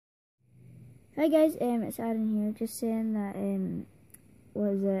Hi guys, it's Adam here, just saying that,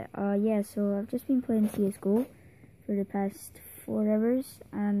 yeah, so I've just been playing CSGO for the past 4 hours,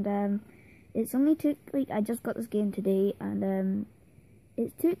 and, it's only took, I just got this game today, and,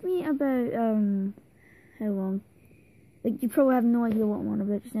 it took me about, how long? You probably have no idea what I'm on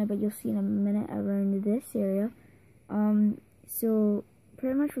about just now, but you'll see in a minute around this area. So,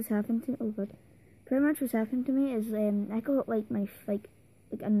 pretty much what's happened to me is, I got, a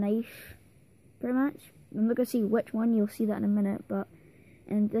knife, pretty much. I'm not gonna see which one, you'll see that in a minute,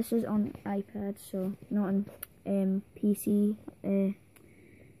 and this is on iPad, so not on PC,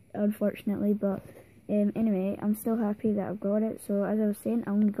 unfortunately, but anyway, I'm still happy that I've got it. So as I was saying,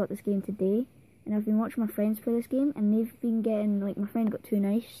 I only got this game today, and I've been watching my friends play this game, and they've been getting, my friend got 2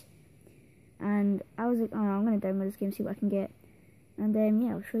 knives, and I was like, oh, I'm gonna download this game, see what I can get, and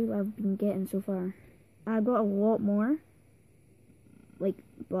yeah, I'll show you what I've been getting so far. I got a lot more, but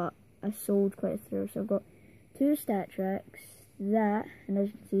I sold quite a few. So I've got 2 StatTraks, that, and as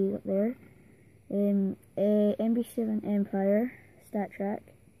you can see up there, MB7 Empire StatTrak,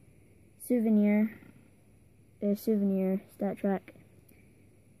 Souvenir StatTrak,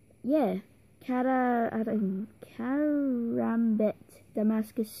 yeah, Karambit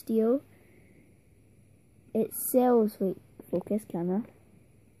Damascus Steel. It sells, wait, focus camera.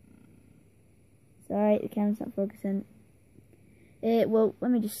 Sorry, the camera's not focusing. Well,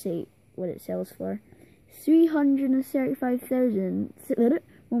 let me just say what it sells for. 335,000.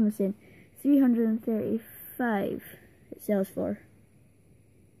 What am I saying? 335 it sells for.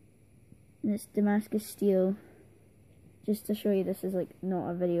 And it's Damascus Steel. Just to show you, this is not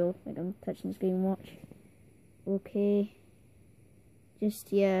a video. I'm touching the screen. Watch. Okay.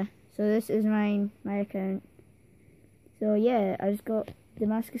 Just yeah. So this is my account. So yeah, I just got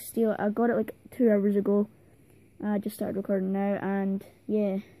Damascus Steel. I got it 2 hours ago. I just started recording now, and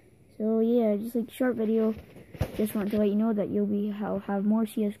yeah, so yeah, just short video. Just want to let you know that I'll have more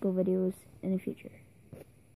CSGO videos in the future.